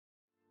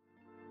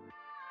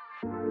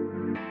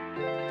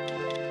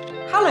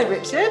Hello,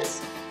 Richard.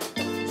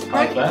 It's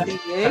great to see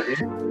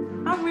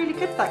you. I'm really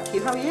good, thank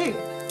you. How are you?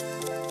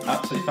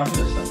 Absolutely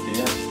fabulous, thank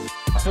you. Yeah.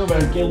 I feel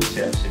very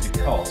guilty actually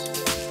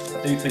because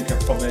I do think I've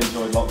probably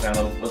enjoyed lockdown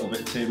a little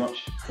bit too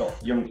much. Got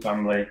a young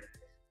family.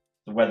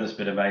 The weather's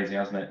been amazing,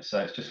 hasn't it? So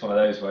it's just one of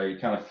those where you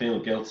kind of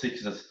feel guilty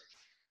because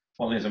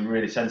one of the things I'm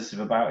really sensitive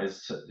about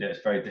is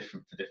it's very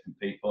different for different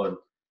people, and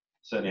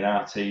certainly in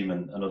our team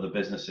and other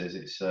businesses,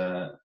 it's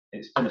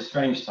been a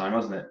strange time,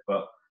 hasn't it?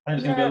 But I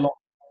think there's going to be a lot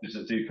of things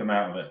that do come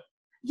out of it.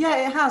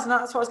 Yeah, it has, and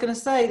that's what I was going to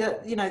say.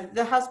 That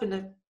there has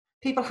been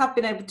people have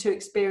been able to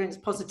experience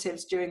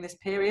positives during this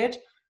period,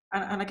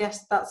 and I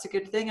guess that's a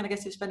good thing. And I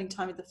guess it's spending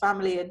time with the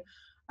family,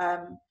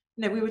 and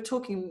we were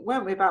talking,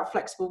 weren't we, about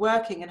flexible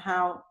working and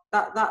how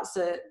that's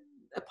a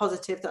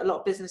positive that a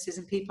lot of businesses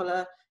and people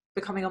are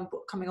coming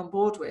on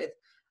board with,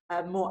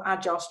 more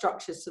agile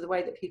structures to the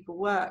way that people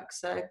work.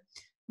 So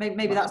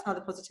maybe that's another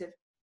positive.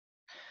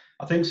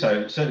 I think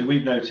so. Certainly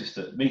we've noticed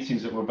that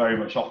meetings that were very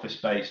much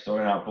office-based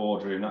or in our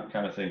boardroom, that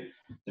kind of thing,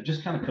 they've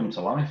just kind of come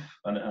to life.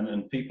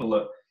 And people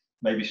that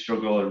maybe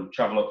struggle and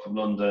travel up from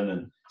London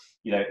and,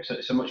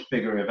 it's a much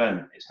bigger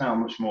event. It's now a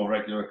much more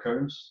regular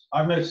occurrence.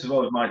 I've noticed as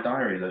well with my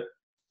diary that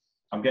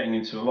I'm getting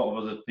into a lot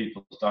of other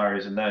people's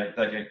diaries and they're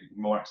getting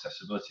more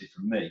accessibility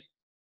from me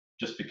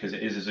just because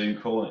it is a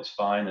Zoom call and it's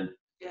fine. And,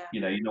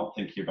 you're not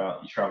thinking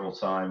about your travel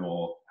time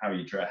or how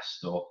you're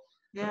dressed or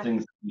the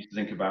things that you used to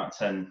think about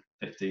 10,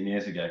 15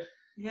 years ago.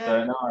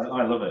 So no,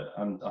 I love it,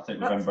 and I think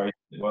we've embraced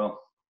it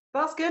well.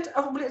 That's good.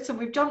 Oh, listen,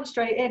 we've jumped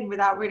straight in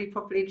without really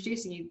properly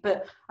introducing you,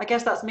 but I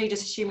guess that's me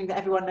just assuming that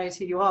everyone knows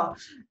who you are.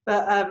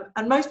 But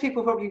and most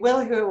people probably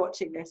will who are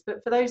watching this,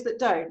 but for those that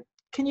don't,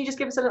 can you just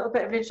give us a little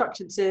bit of an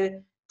introduction to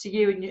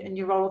you and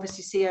your role,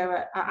 obviously CEO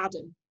at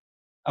Adam?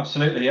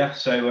 Absolutely, yeah.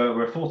 So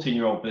we're a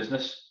 14-year-old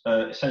business.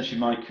 Essentially,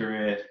 my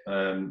career,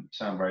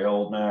 sound very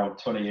old now,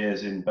 20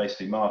 years in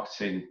basically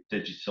marketing,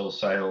 digital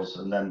sales,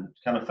 and then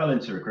kind of fell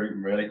into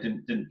recruitment, really.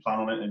 Didn't plan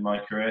on it in my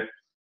career.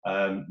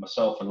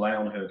 Myself and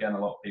Leon, who again, a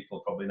lot of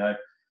people probably know,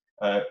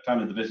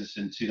 founded the business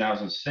in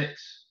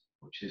 2006,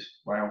 which is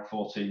around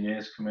 14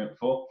 years coming up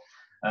for.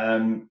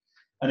 And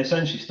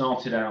essentially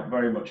started out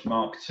very much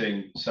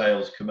marketing,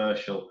 sales,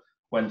 commercial,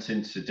 went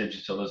into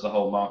digital as the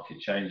whole market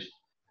changed.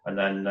 And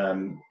then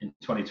in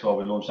 2012,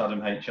 we launched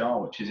Adam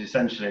HR, which is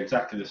essentially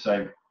exactly the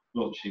same,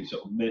 launching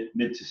sort of mid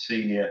to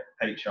senior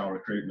HR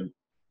recruitment,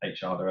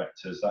 HR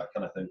directors, that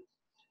kind of thing.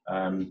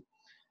 And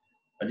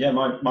yeah,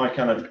 my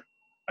kind of,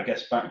 I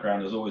guess,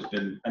 background has always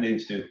been anything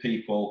to do with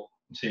people,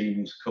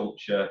 teams,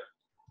 culture,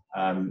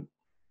 and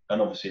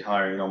obviously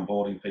hiring and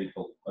onboarding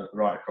people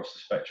right across the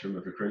spectrum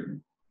of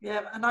recruitment.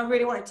 Yeah, and I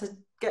really wanted to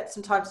get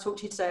some time to talk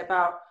to you today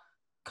about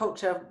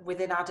culture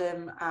within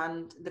Adam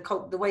and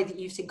the way that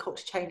you've seen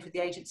culture change with the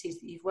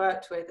agencies that you've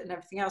worked with and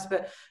everything else.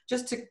 But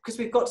just because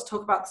we've got to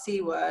talk about the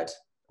C word,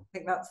 I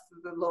think that's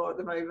the law at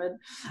the moment.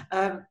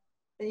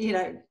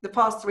 The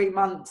past 3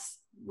 months.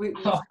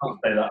 I'll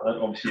say that.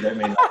 Obviously, you don't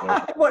mean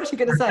that. What's she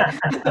going to say?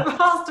 The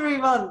past 3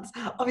 months,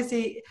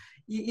 obviously,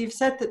 you've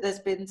said that there's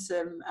been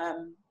some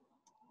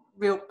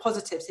real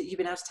positives that you've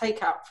been able to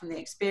take out from the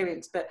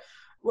experience. But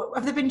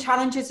have there been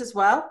challenges as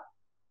well?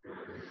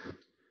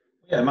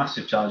 Yeah,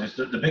 massive challenges.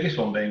 The biggest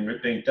one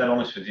being dead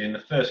honest with you, in the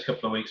first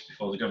couple of weeks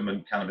before the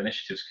government kind of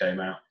initiatives came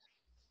out,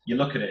 you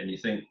look at it and you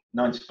think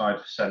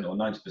 95% or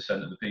 90%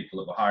 of the people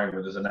that were hiring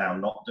with us are now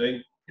not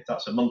doing. If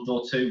that's a month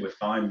or two, we're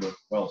fine. We're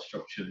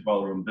well-structured,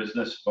 well-run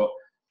business. But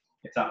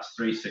if that's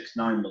 3, 6,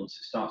 9 months,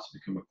 it starts to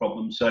become a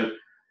problem. So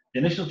the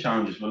initial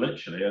challenges were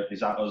literally, is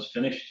that us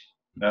finished,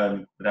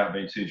 without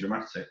being too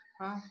dramatic.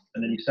 Wow.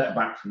 And then you step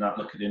back from that,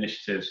 look at the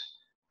initiatives,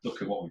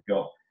 look at what we've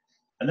got.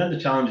 And then the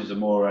challenges are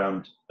more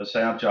around, let's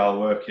say,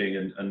 agile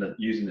working and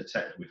using the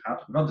tech that we've had.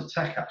 We've had the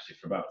tech actually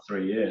for about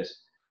 3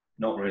 years,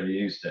 not really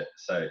used it.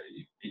 So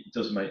it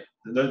does make,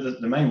 the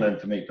main learn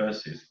for me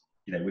personally is,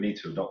 we need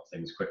to adopt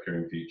things quicker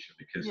in future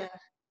because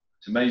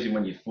it's amazing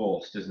when you're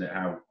forced, isn't it,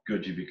 how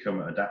good you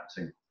become at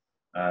adapting.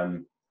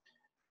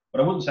 But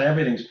I wouldn't say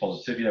everything's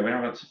positive. We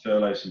have had to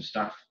furlough some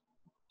staff.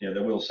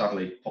 There will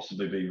sadly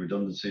possibly be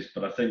redundancies,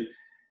 but I think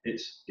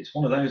it's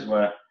one of those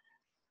where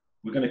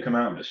we're going to come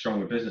out with a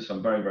stronger business.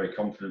 I'm very, very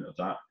confident of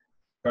that.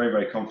 Very,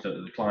 very confident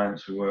that the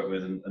clients we work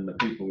with and the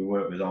people we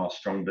work with are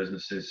strong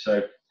businesses. So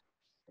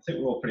I think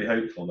we're all pretty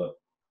hopeful that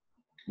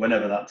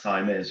whenever that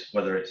time is,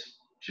 whether it's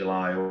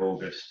July or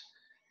August,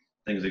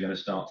 things are going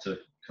to start to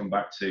come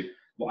back to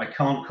what I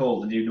can't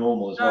call the new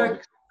normal as well.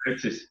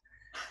 Because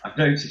I've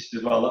noticed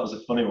as well, that was a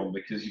funny one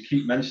because you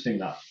keep mentioning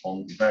that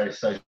on various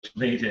social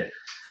media.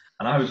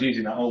 And I was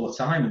using that all the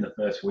time in the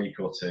first week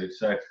or two.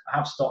 So I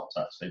have stopped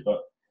actually, but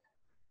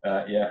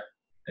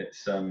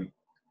it's going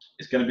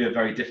to be a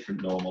very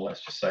different normal,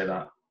 let's just say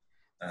that.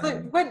 So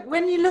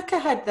when you look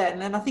ahead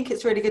then, and I think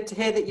it's really good to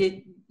hear that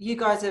you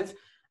guys are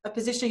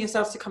positioning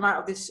yourselves to come out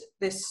of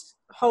this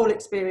whole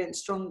experience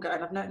stronger,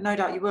 and I've no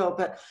doubt you will,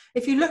 but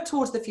if you look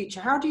towards the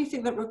future, how do you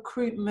think that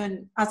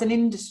recruitment as an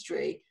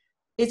industry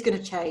is going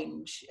to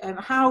change?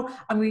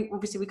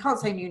 Obviously we can't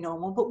say new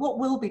normal, but what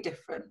will be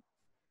different?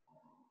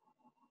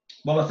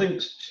 Well, I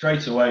think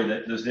straight away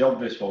that there's the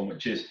obvious one,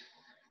 which is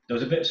there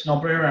was a bit of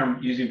snobbery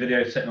around using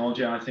video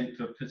technology. And I think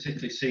for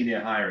particularly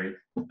senior hiring,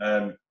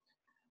 one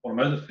of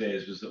my other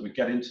fears was that we'd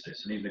get into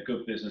this, and even a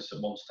good business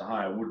that wants to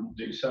hire wouldn't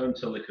do so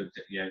until they could,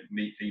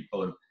 meet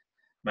people and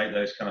make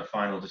those kind of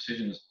final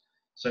decisions.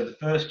 So the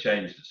first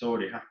change that's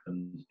already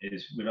happened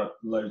is we've had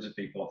loads of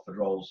people offered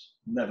roles,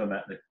 never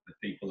met the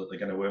people that they're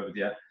going to work with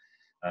yet.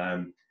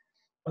 And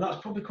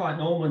that's probably quite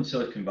normal in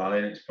Silicon Valley,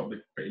 and it's probably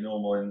pretty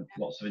normal in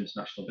lots of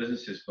international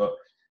businesses, but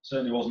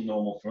certainly wasn't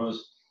normal for us,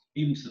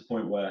 even to the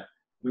point where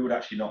we would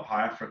actually not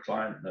hire for a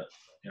client that,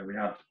 we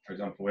had, for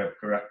example, we have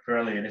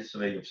Pirelli in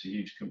Italy, obviously a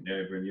huge company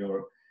over in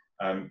Europe.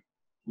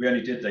 We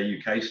only did their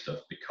UK stuff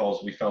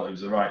because we felt it was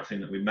the right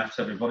thing that we met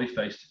everybody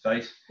face to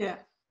face. Yeah.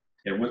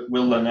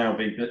 Will there now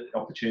be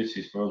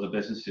opportunities for other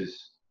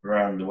businesses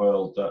around the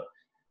world that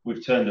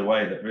we've turned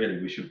away that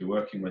really we should be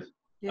working with?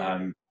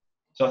 Yeah.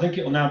 So I think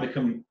it will now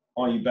become,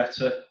 are you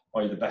better?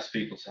 Are you the best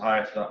people to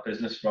hire for that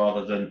business,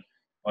 rather than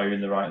are you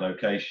in the right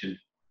location?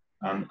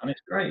 And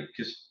it's great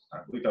because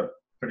we've had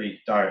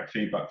pretty direct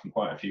feedback from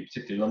quite a few,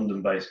 particularly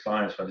London-based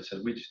clients, where they said,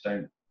 we just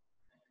don't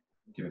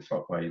give a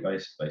fuck where you're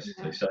based,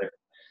 basically. Yeah. So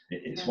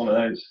it's one of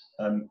those.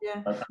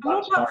 Yeah. And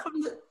what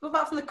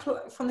about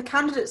from the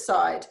candidate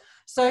side?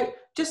 So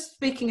just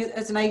speaking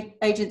as an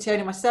agency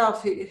owner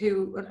myself,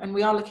 who and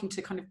we are looking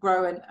to kind of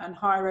grow and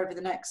hire over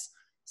the next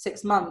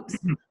 6 months.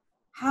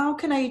 How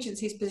can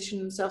agencies position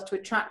themselves to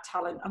attract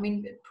talent? I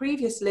mean,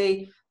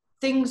 previously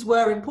things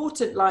were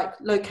important like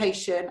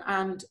location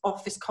and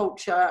office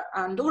culture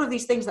and all of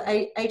these things that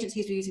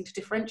agencies were using to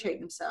differentiate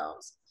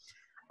themselves.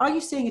 Are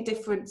you seeing a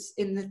difference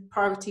in the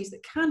priorities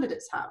that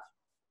candidates have?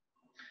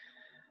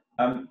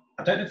 I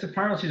don't know if the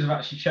priorities have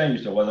actually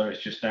changed or whether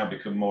it's just now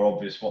become more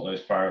obvious what those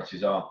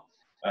priorities are.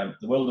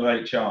 The world of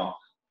HR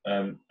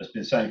has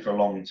been saying for a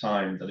long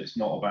time that it's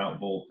not about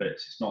ball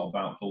pits, it's not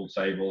about pool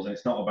tables, and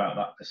it's not about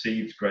that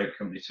perceived great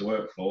company to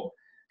work for.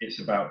 It's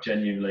about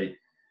genuinely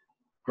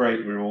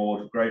great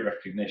reward, great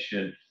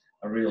recognition,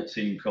 a real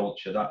team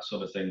culture, that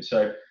sort of thing.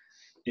 So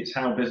it's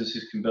how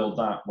businesses can build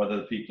that, whether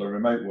the people are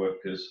remote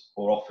workers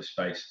or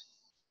office-based.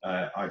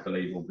 I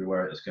believe will be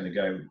where it's going to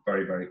go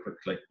very, very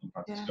quickly. In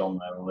fact, It's gone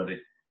there already.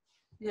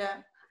 Yeah.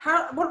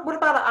 What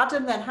about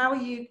Adam then? How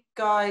are you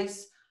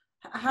guys?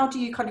 How do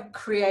you kind of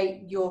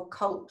create your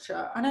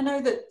culture? And I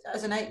know that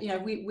as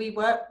we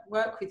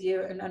work with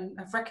you and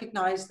have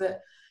recognised that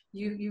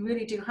you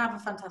really do have a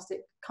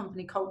fantastic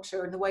company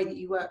culture, and the way that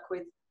you work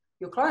with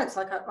your clients,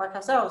 like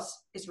ourselves,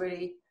 is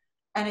really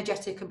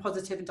energetic and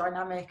positive and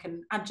dynamic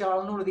and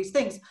agile and all of these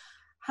things.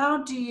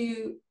 How do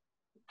you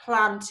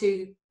plan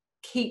to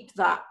keep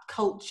that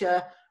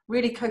culture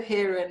really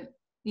coherent?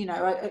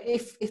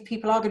 If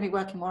people are going to be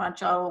working more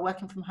agile or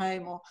working from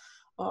home,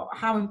 or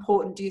how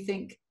important do you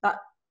think that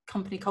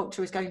company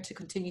culture is going to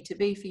continue to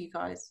be for you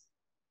guys?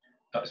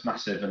 That's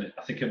massive, and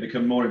I think it'll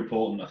become more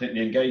important. I think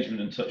the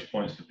engagement and touch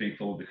points for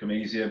people will become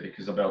easier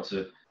because they'll be able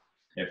to,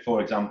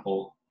 for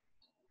example,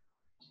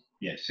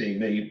 seeing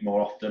me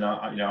more often.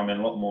 I'm in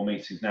a lot more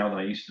meetings now than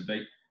I used to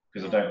be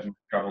because I don't have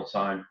travel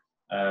time.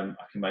 I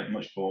can make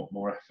much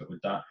more effort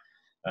with that.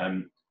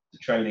 The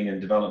training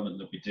and development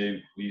that we do,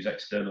 we use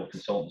external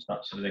consultants,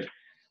 that sort of thing.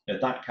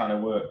 That kind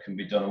of work can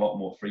be done a lot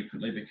more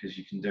frequently because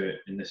you can do it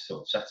in this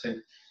sort of setting.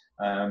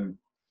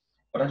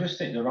 But I just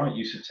think the right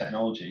use of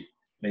technology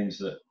means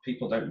that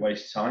people don't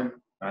waste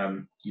time.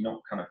 You're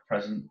not kind of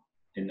present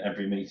in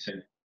every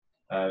meeting.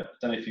 I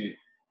don't know if you're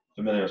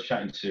familiar. I was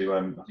chatting to,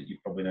 I think you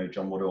probably know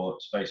John Woodall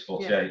at Space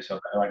 48, so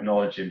I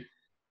acknowledge him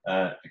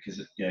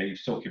because he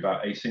was talking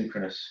about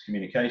asynchronous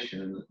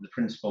communication and the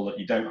principle that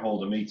you don't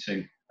hold a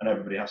meeting and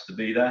everybody has to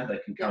be there. They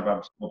can kind of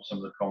absorb some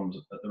of the comms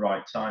at the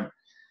right time.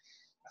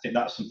 I think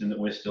that's something that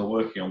we're still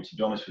working on, to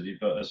be honest with you.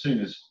 But as soon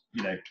as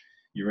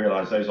you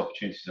realise those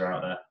opportunities are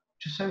out there,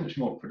 just so much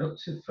more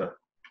productive for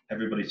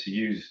everybody to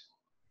use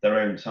their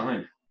own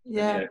time.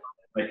 Yeah.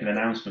 Make an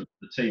announcement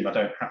to the team. I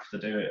don't have to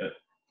do it at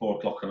 4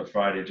 o'clock on a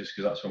Friday just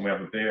because that's when we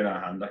have a beer in our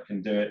hand. I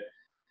can do it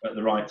at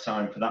the right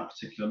time for that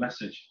particular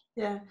message.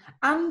 Yeah,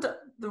 and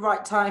the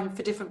right time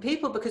for different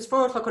people, because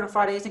 4 o'clock on a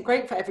Friday isn't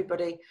great for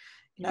everybody,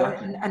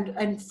 Exactly. and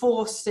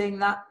enforcing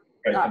that.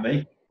 Great for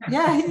me.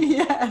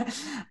 Yeah.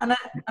 And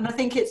I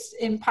think it's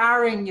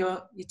empowering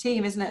your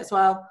team, isn't it, as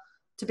well,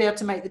 to be able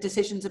to make the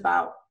decisions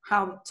about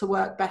how to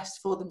work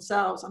best for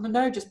themselves. And I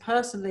know just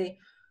personally,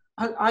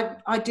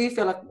 I do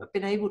feel like I've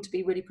been able to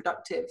be really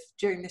productive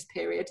during this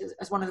period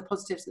as one of the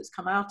positives that's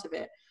come out of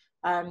it.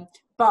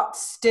 But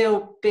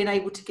still being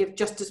able to give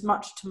just as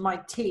much to my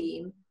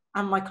team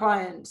and my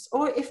clients,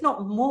 or if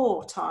not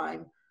more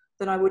time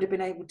than I would have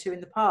been able to in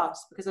the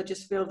past, because I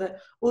just feel that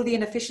all the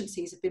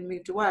inefficiencies have been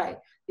moved away.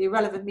 The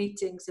irrelevant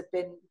meetings have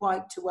been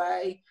wiped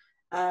away.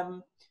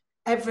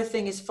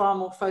 Everything is far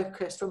more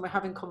focused when we're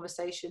having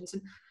conversations.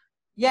 And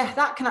yeah,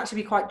 that can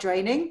actually be quite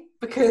draining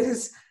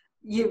because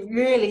you're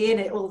really in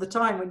it all the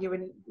time when you're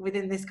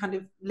within this kind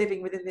of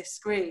living within this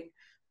screen.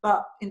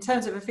 But in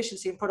terms of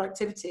efficiency and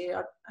productivity,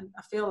 I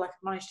feel like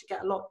I've managed to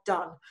get a lot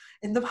done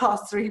in the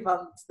past 3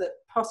 months that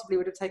possibly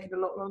would have taken a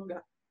lot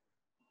longer.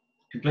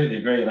 Completely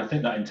agree, and I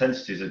think that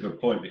intensity is a good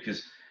point,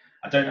 because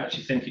I don't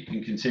actually think it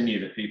can continue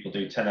that people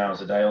do 10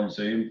 hours a day on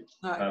Zoom.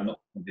 No. Not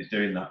everybody's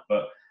doing that,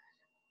 but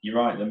you're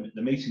right,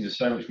 the meetings are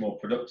so much more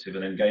productive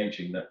and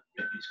engaging that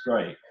it's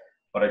great.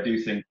 But I do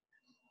think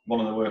one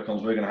of the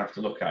work-ons we're going to have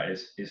to look at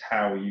is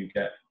how you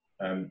get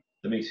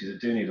the meetings that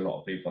do need a lot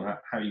of people, and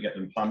how you get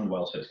them planned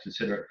well so it's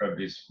considerate for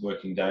everybody's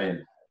working day and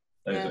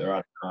those that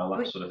are agile,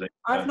 that sort of thing.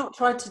 I've not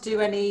tried to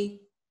do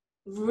any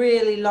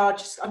really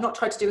large, I've not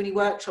tried to do any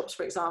workshops,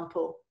 for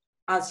example,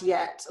 as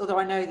yet, although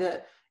I know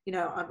that, you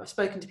know, I've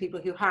spoken to people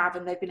who have,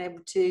 and they've been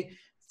able to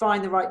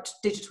find the right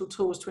digital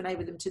tools to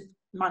enable them to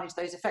manage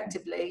those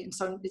effectively, and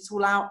so it's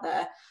all out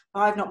there.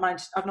 But I've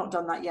not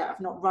done that yet.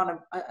 I've not run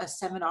a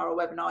seminar or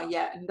webinar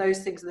yet, and those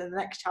things are the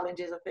next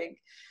challenges, I think.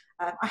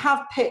 I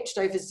have pitched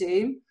over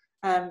Zoom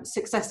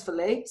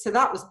successfully, so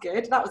that was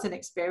good. That was an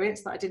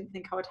experience that I didn't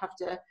think I would have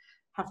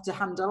to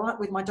handle,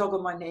 with my dog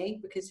on my knee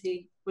because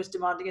he was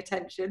demanding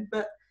attention,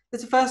 but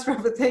it's a first for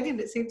everything and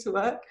it seemed to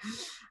work.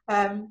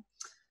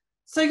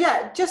 So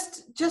yeah,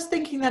 just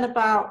thinking then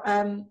about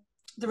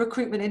the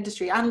recruitment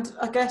industry, and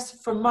I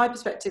guess from my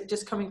perspective,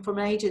 just coming from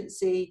an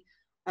agency,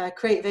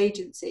 creative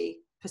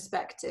agency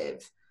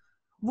perspective,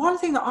 one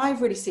thing that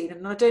I've really seen,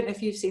 and I don't know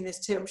if you've seen this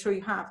too, I'm sure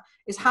you have,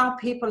 is how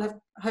people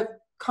have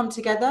come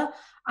together,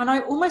 and I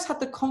almost had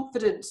the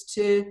confidence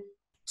to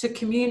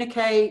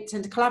communicate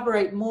and to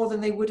collaborate more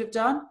than they would have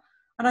done.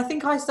 And I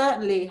think I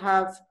certainly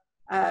have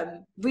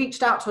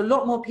reached out to a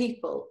lot more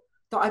people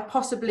that I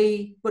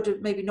possibly would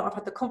have maybe not have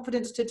had the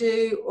confidence to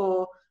do,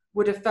 or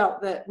would have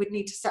felt that we'd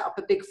need to set up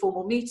a big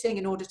formal meeting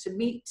in order to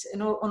meet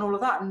and all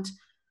of that. And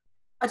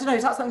I don't know,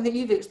 is that something that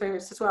you've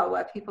experienced as well,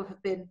 where people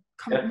have been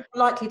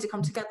likely to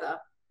come together?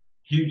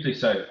 Hugely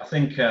so. I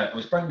think it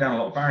was breaking down a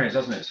lot of barriers,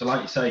 hasn't it? So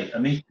like you say, a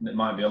meeting that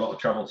might be a lot of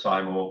travel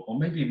time, or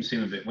maybe even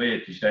seem a bit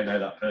weird because you don't know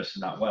that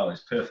person that well,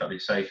 is perfectly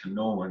safe and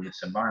normal in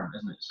this environment,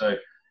 isn't it? So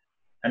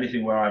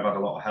anything where I've had a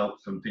lot of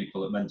help from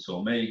people that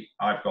mentor me,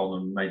 I've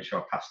gone and made sure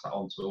I pass that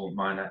on to all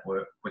my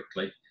network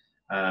quickly.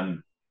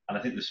 And I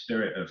think the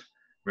spirit of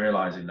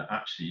realizing that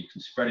actually you can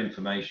spread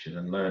information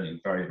and learning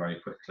very, very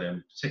quickly,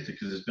 and particularly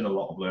because there's been a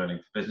lot of learning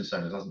for business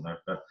owners, hasn't there,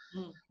 for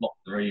lots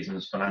of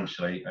reasons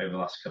financially over the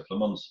last couple of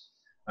months.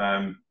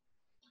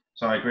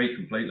 So I agree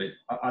completely.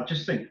 I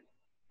just think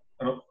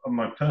on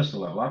my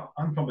personal level,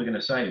 I'm probably going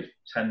to save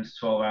 10 to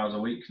 12 hours a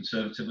week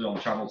conservatively on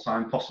travel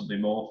time, possibly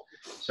more.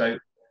 So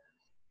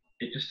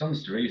it just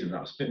stands to reason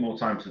that's a bit more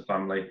time for the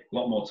family, a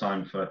lot more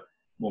time for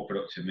more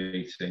productive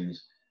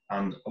meetings,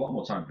 and a lot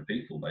more time for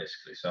people,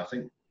 basically. So I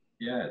think,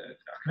 yeah,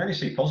 I can only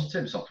see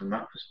positives off from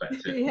that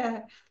perspective.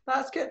 Yeah,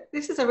 that's good.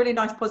 This is a really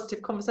nice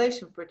positive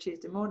conversation for a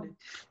Tuesday morning.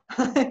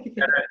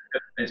 Yeah,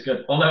 it's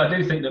good. Although I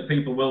do think that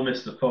people will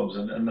miss the pubs,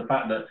 and the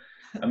fact that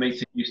a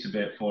meeting used to be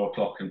at 4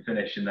 o'clock and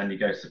finish, and then you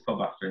go to the pub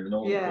after in the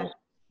normal course.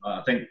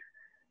 I think,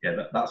 yeah,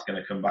 that's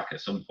going to come back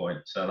at some point.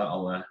 So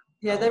that'll.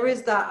 Yeah, there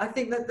is that. I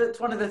think that's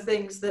one of the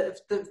things that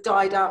have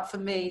died out for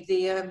me.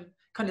 The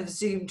kind of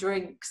Zoom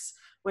drinks,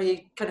 where you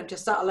kind of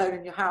just sat alone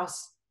in your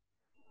house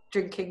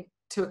drinking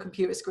to a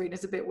computer screen,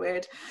 is a bit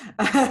weird,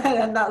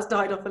 and that's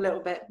died off a little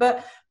bit.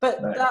 But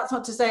that's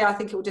not to say I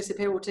think it will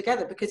disappear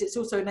altogether, because it's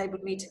also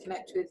enabled me to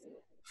connect with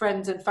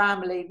friends and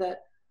family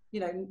that, you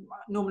know,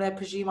 normally I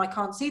presume I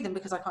can't see them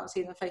because I can't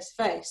see them face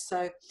to face.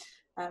 So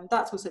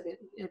that's also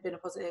been a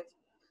positive.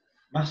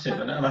 Massive,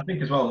 and I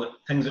think as well that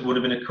things that would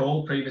have been a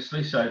call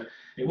previously, so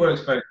it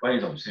works both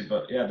ways, obviously.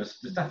 But yeah, there's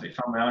definitely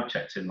family I've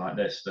checked in like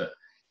this that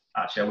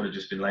actually I would have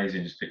just been lazy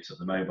and just picked up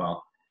the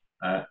mobile.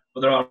 But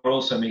there are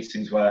also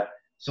meetings where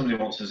somebody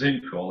wants a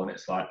Zoom call, and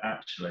it's like,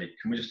 actually,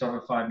 can we just have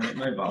a 5-minute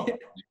mobile?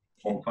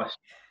 One question,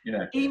 you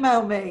know.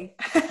 Email me.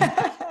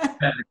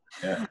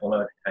 Yeah,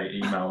 although I hate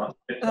email.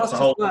 That's a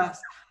whole worse.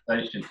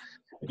 conversation.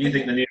 If you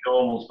think the new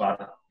normal's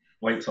bad,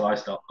 wait till I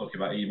start talking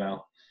about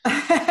email.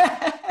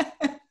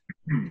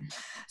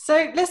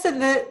 So listen,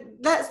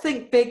 let's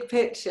think big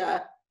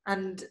picture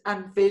and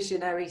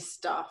visionary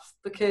stuff,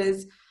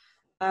 because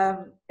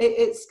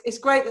it's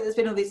great that there's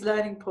been all these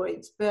learning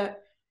points,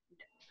 but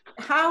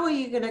how are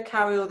you going to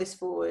carry all this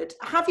forward?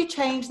 Have you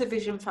changed the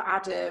vision for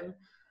Adam?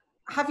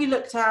 Have you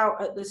looked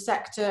out at the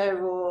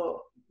sector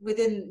or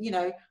within, you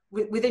know,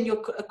 within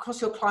your,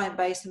 across your client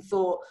base, and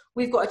thought,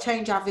 we've got to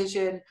change our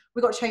vision,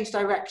 we've got to change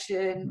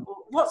direction?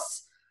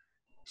 What's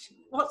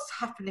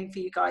happening for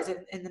you guys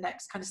in the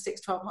next kind of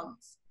 6-12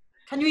 months?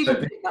 Can you even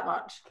predict that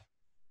much?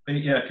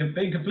 Yeah,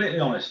 being completely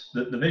honest,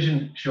 the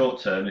vision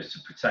short term is to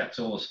protect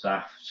all the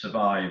staff,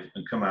 survive,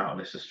 and come out of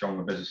this a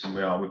stronger business than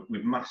we are.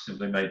 We've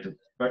massively made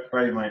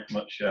very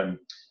much a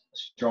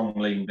strong,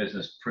 lean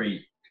business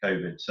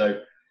pre-COVID.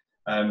 So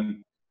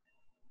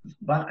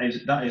that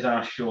is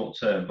our short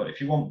term. But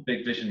if you want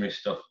big visionary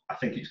stuff, I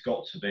think it's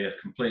got to be a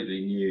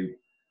completely new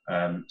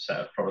set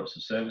of products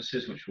and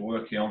services, which we're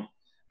working on.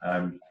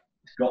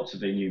 It's got to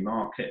be new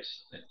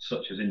markets,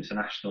 such as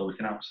international. We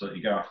can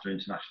absolutely go after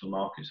international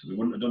markets that we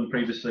wouldn't have done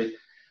previously.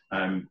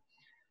 You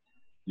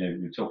know,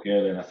 we were talking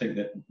earlier, and I think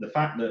that the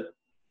fact that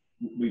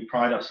we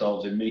pride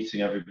ourselves in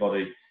meeting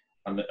everybody,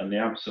 and the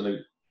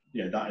absolute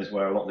that is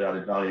where a lot of the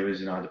added value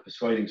is in either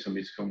persuading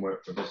somebody to come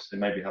work for a business they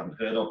maybe haven't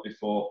heard of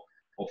before,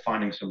 or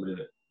finding somebody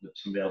that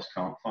somebody else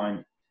can't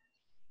find.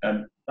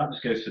 That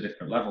just goes to a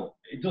different level.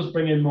 It does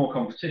bring in more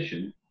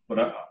competition, but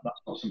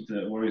that's not something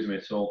that worries me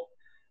at all.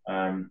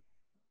 And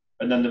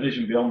then the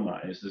vision beyond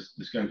that is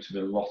there's going to be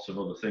a lot of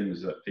other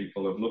things that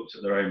people have looked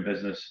at their own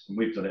business, and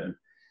we've done it. And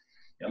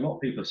a lot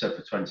of people have said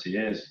for 20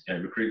 years,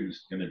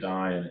 recruitment's going to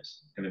die and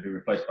it's going to be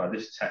replaced by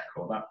this tech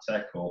or that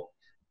tech, or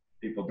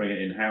people bring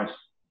it in-house.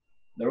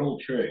 They're all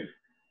true,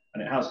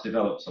 and it has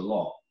developed a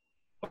lot.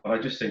 But I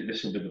just think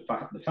this will be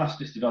the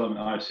fastest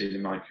development I've seen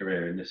in my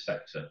career in this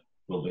sector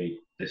will be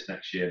this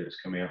next year that's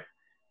coming up.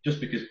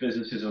 Just because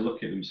businesses are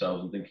looking at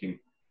themselves and thinking,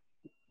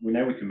 we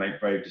know we can make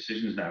brave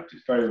decisions now, because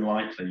it's very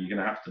unlikely you're going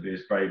to have to be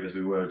as brave as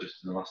we were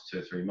just in the last 2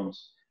 or 3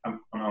 months, and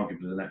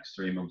arguably the next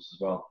 3 months as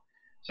well.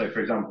 So, for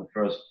example,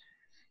 for us,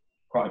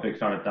 quite a big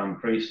fan of Dan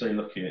Priestley,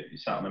 looking at, he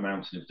sat on a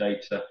mountain of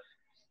data,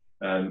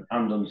 and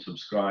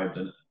unsubscribed,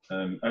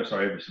 and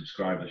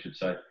oversubscribed, I should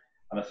say.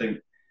 And I think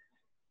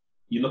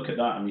you look at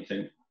that and you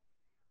think,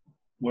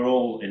 we're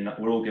all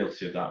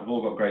guilty of that. We've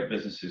all got great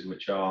businesses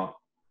which are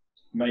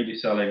maybe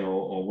selling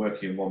or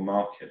working in one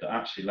market that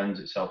actually lends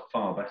itself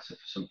far better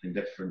for something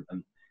different.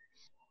 And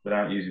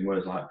without using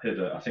words like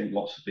pivot, I think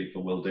lots of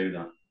people will do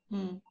that.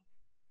 And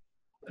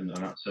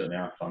that's certainly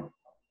our plan.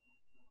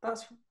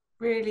 That's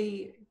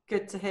really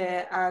good to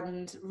hear,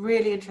 and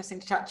really interesting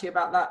to chat to you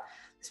about that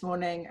this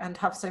morning, and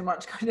have so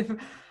much kind of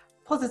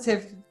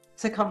positive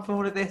to come from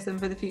all of this and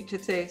for the future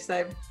too.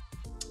 So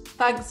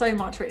thanks so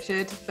much,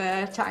 Richard,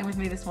 for chatting with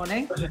me this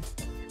morning.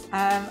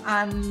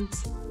 And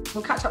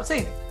we'll catch up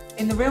soon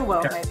in the real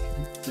world, maybe.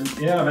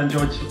 Yeah, I've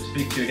enjoyed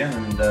speaking to you again,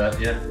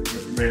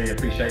 and really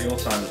appreciate your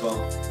time as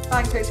well.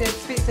 Thanks, Richard.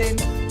 Speak soon.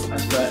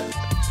 That's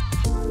great.